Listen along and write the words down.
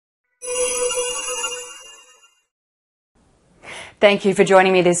Thank you for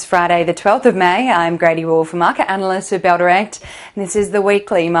joining me this Friday, the 12th of May. I'm Grady market analyst at Bell Direct, and this is the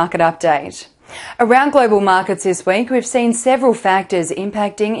weekly market update. Around global markets this week, we've seen several factors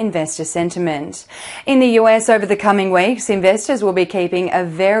impacting investor sentiment. In the US over the coming weeks, investors will be keeping a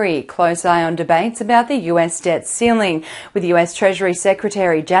very close eye on debates about the US debt ceiling, with US Treasury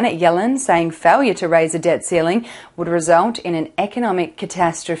Secretary Janet Yellen saying failure to raise a debt ceiling would result in an economic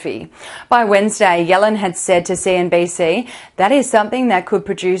catastrophe. By Wednesday, Yellen had said to CNBC that is something that could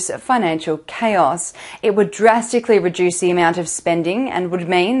produce financial chaos. It would drastically reduce the amount of spending and would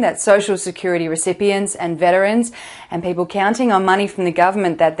mean that Social Security recipients and veterans and people counting on money from the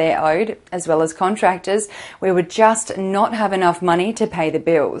government that they're owed, as well as contractors, we would just not have enough money to pay the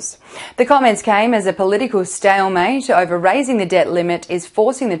bills. The comments came as a political stalemate over raising the debt limit is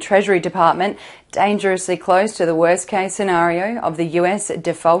forcing the Treasury Department dangerously close to the worst-case scenario of the US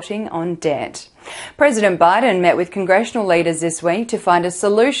defaulting on debt. President Biden met with congressional leaders this week to find a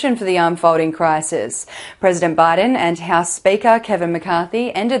solution for the unfolding crisis. President Biden and House Speaker Kevin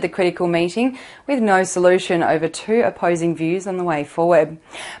McCarthy ended the critical meeting with no solution over two opposing views on the way forward.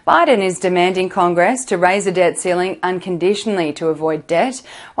 Biden is demanding Congress to raise the debt ceiling unconditionally to avoid debt,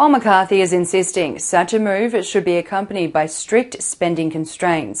 while McCarthy is insisting such a move should be accompanied by strict spending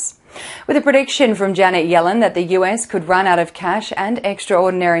constraints. With a prediction from Janet Yellen that the US could run out of cash and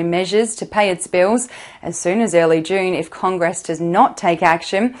extraordinary measures to pay its bills as soon as early June if Congress does not take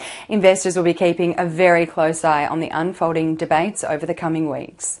action, investors will be keeping a very close eye on the unfolding debates over the coming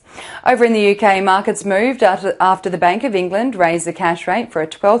weeks. Over in the UK, markets moved after the Bank of England raised the cash rate for a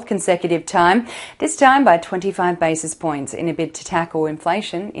 12th consecutive time, this time by 25 basis points in a bid to tackle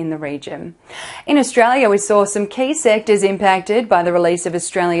inflation in the region. In Australia, we saw some key sectors impacted by the release of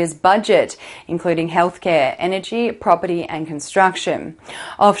Australia's budget, including healthcare, energy, property and construction.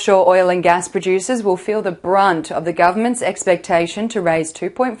 Offshore oil and gas producers will feel the brunt of the government's expectation to raise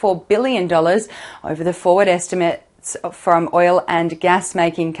 $2.4 billion over the forward estimate from oil and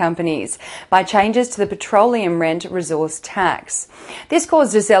gas-making companies by changes to the petroleum rent resource tax. This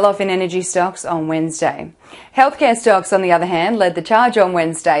caused a sell-off in energy stocks on Wednesday. Healthcare stocks, on the other hand, led the charge on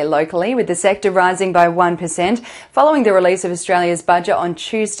Wednesday locally, with the sector rising by 1% following the release of Australia's budget on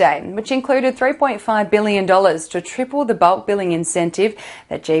Tuesday, which included $3.5 billion to triple the bulk billing incentive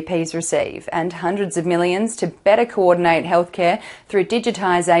that GPs receive and hundreds of millions to better coordinate healthcare through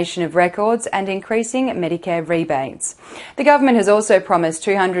digitisation of records and increasing Medicare rebates. The government has also promised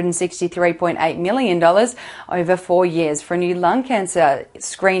 $263.8 million over 4 years for a new lung cancer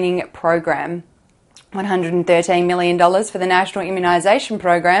screening program, $113 million for the National Immunisation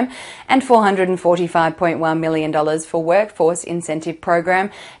Program and $445.1 million for Workforce Incentive Program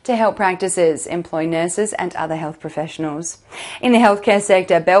to help practices employ nurses and other health professionals. In the healthcare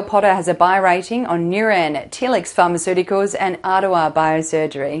sector, Bell Potter has a buy rating on Neuren, Telix Pharmaceuticals and Ardua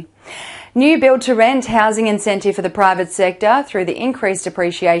Biosurgery. New build-to-rent housing incentive for the private sector through the increased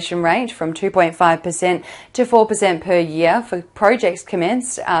depreciation rate from 2.5% to 4% per year for projects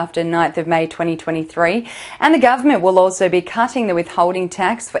commenced after 9th of May 2023, and the government will also be cutting the withholding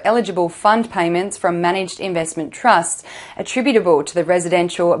tax for eligible fund payments from managed investment trusts attributable to the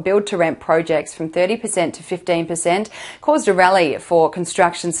residential build-to-rent projects from 30% to 15%, caused a rally for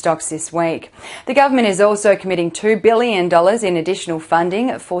construction stocks this week. The government is also committing $2 billion in additional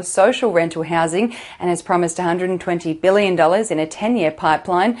funding for social rental housing and has promised $120 billion in a 10-year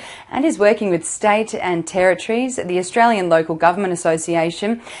pipeline and is working with state and territories, the Australian Local Government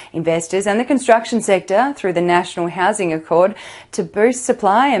Association, investors and the construction sector through the National Housing Accord to boost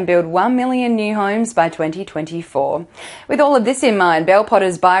supply and build 1 million new homes by 2024. With all of this in mind, Bell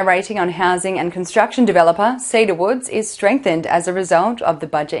Potter's buy rating on housing and construction developer Cedar Woods is strengthened as a result of the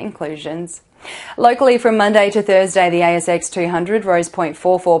budget inclusions. Locally, from Monday to Thursday, the ASX 200 rose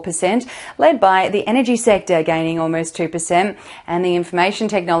 0.44%, led by the energy sector gaining almost 2% and the information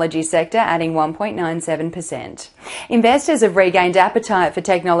technology sector adding 1.97%. Investors have regained appetite for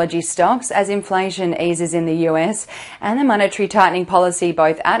technology stocks as inflation eases in the US and the monetary tightening policy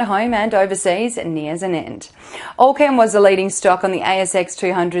both at home and overseas nears an end. Allkem was the leading stock on the ASX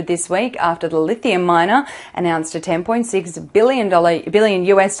 200 this week after the lithium miner announced a $10.6 billion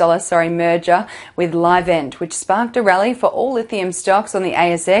merger with Livent, which sparked a rally for all lithium stocks on the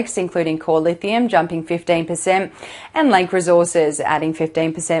ASX, including Core Lithium jumping 15% and Lake Resources adding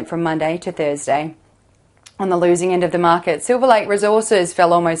 15% from Monday to Thursday. On the losing end of the market, Silver Lake Resources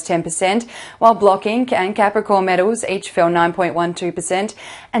fell almost 10%, while Block Inc. and Capricorn Metals each fell 9.12%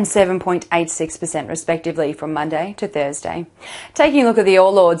 and 7.86% respectively from Monday to Thursday. Taking a look at the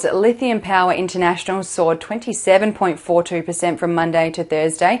All Ords, Lithium Power International soared 27.42% from Monday to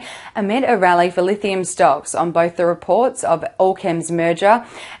Thursday amid a rally for lithium stocks on both the reports of Allchem's merger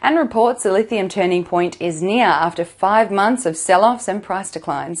and reports the lithium turning point is near after 5 months of sell-offs and price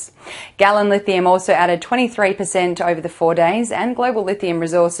declines. Gallon Lithium also added 23% over the 4 days, and global lithium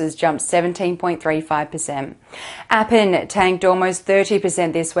resources jumped 17.35%. Appen tanked almost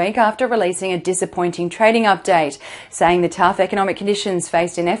 30% this week after releasing a disappointing trading update, saying the tough economic conditions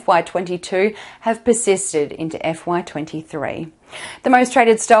faced in FY22 have persisted into FY23. The most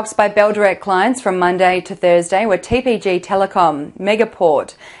traded stocks by Bell Direct clients from Monday to Thursday were TPG Telecom,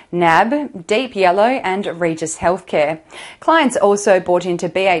 Megaport, NAB, Deep Yellow and Regis Healthcare. Clients also bought into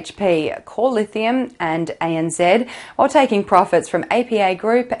BHP, Core Lithium and ANZ, while taking profits from APA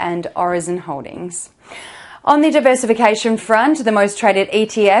Group and Horizon Holdings. On the diversification front, the most traded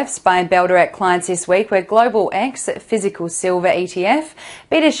ETFs by Bell Direct clients this week were Global X Physical Silver ETF,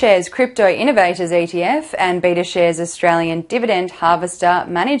 BetaShares Crypto Innovators ETF and BetaShares Australian Dividend Harvester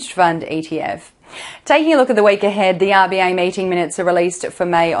Managed Fund ETF. Taking a look at the week ahead, the RBA meeting minutes are released for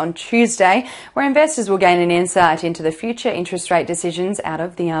May on Tuesday, where investors will gain an insight into the future interest rate decisions out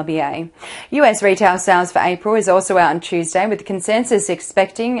of the RBA. US retail sales for April is also out on Tuesday, with the consensus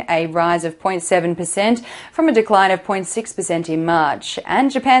expecting a rise of 0.7% from a decline of 0.6% in March.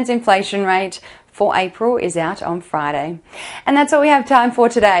 And Japan's inflation rate for April is out on Friday. And that's all we have time for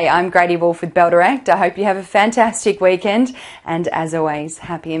today. I'm Grady with Bell Direct. I hope you have a fantastic weekend, and as always,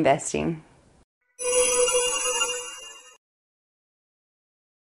 happy investing.